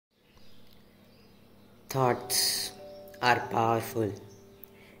Thoughts are powerful.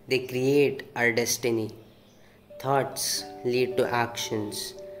 They create our destiny. Thoughts lead to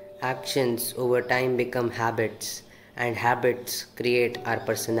actions. Actions over time become habits, and habits create our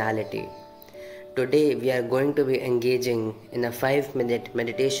personality. Today, we are going to be engaging in a 5-minute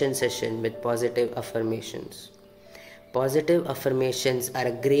meditation session with positive affirmations. Positive affirmations are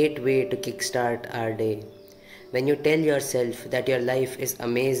a great way to kickstart our day. When you tell yourself that your life is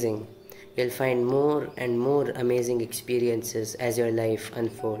amazing, you'll find more and more amazing experiences as your life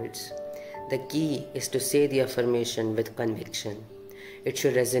unfolds. The key is to say the affirmation with conviction. It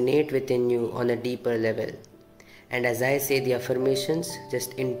should resonate within you on a deeper level. And as I say the affirmations,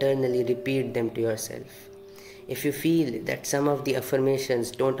 just internally repeat them to yourself. If you feel that some of the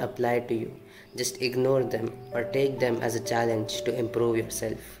affirmations don't apply to you, just ignore them or take them as a challenge to improve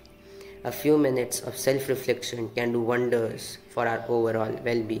yourself. A few minutes of self-reflection can do wonders for our overall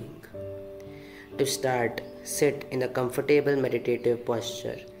well-being. To start, sit in a comfortable meditative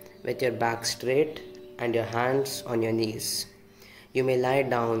posture with your back straight and your hands on your knees. You may lie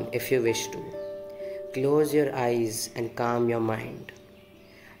down if you wish to. Close your eyes and calm your mind.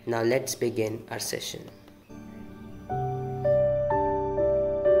 Now let's begin our session.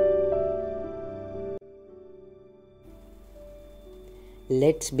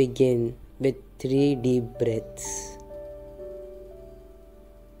 Let's begin with 3 deep breaths.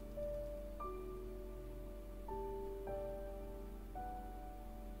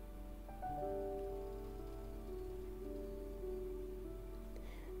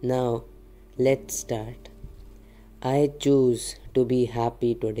 Now, let's start. I choose to be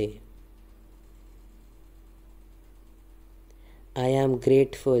happy today. I am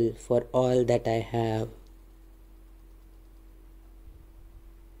grateful for all that I have.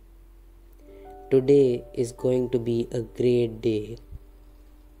 Today is going to be a great day.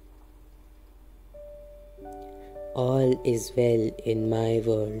 All is well in my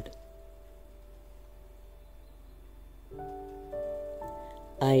world.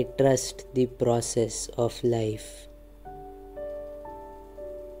 I trust the process of life.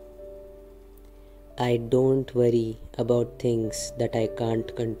 I don't worry about things that I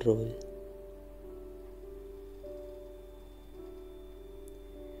can't control.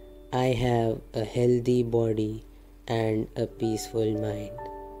 I have a healthy body and a peaceful mind.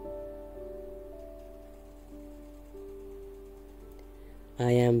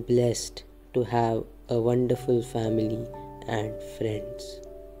 I am blessed to have a wonderful family and friends.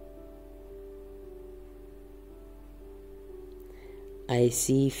 I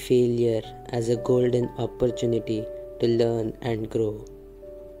see failure as a golden opportunity to learn and grow.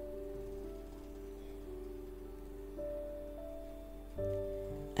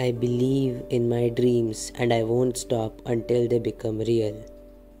 I believe in my dreams and I won't stop until they become real.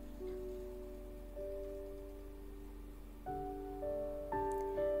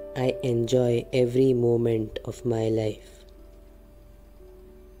 I enjoy every moment of my life.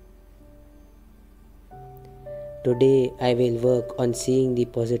 Today I will work on seeing the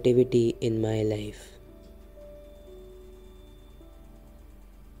positivity in my life.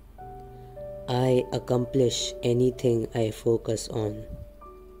 I accomplish anything I focus on.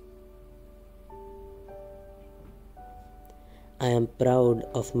 I am proud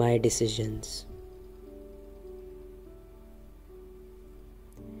of my decisions.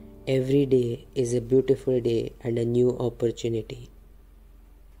 Every day is a beautiful day and a new opportunity.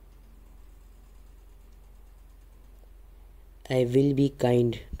 I will be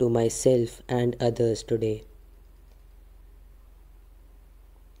kind to myself and others today.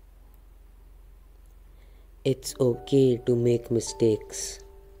 It's okay to make mistakes.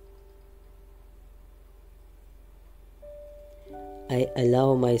 I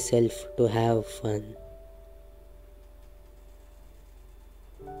allow myself to have fun.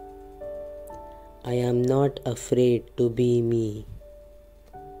 I am not afraid to be me.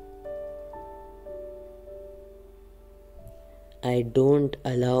 I don't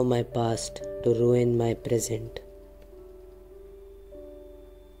allow my past to ruin my present.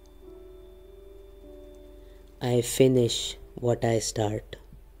 I finish what I start.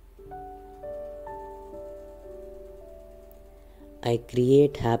 I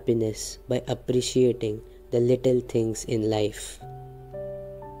create happiness by appreciating the little things in life.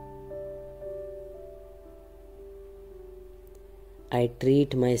 I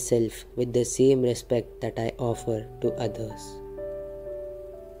treat myself with the same respect that I offer to others.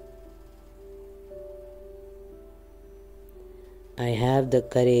 I have the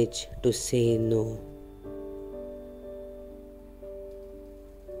courage to say no.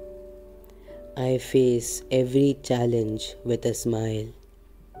 I face every challenge with a smile.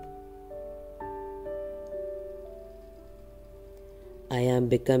 I am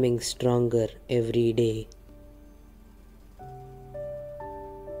becoming stronger every day.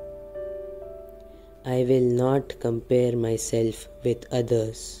 I will not compare myself with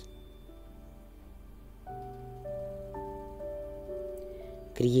others.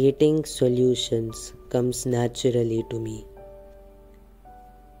 Creating solutions comes naturally to me.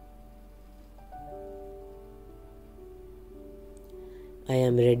 I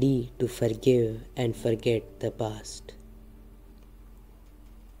am ready to forgive and forget the past.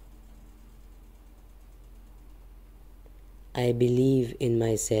 I believe in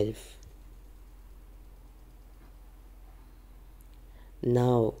myself.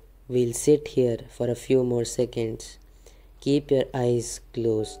 Now we'll sit here for a few more seconds. Keep your eyes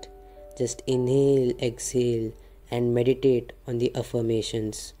closed. Just inhale, exhale, and meditate on the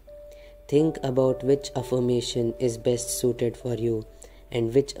affirmations. Think about which affirmation is best suited for you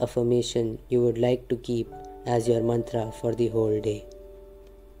and which affirmation you would like to keep as your mantra for the whole day.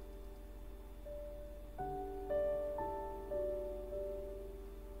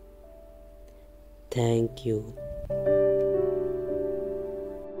 Thank you.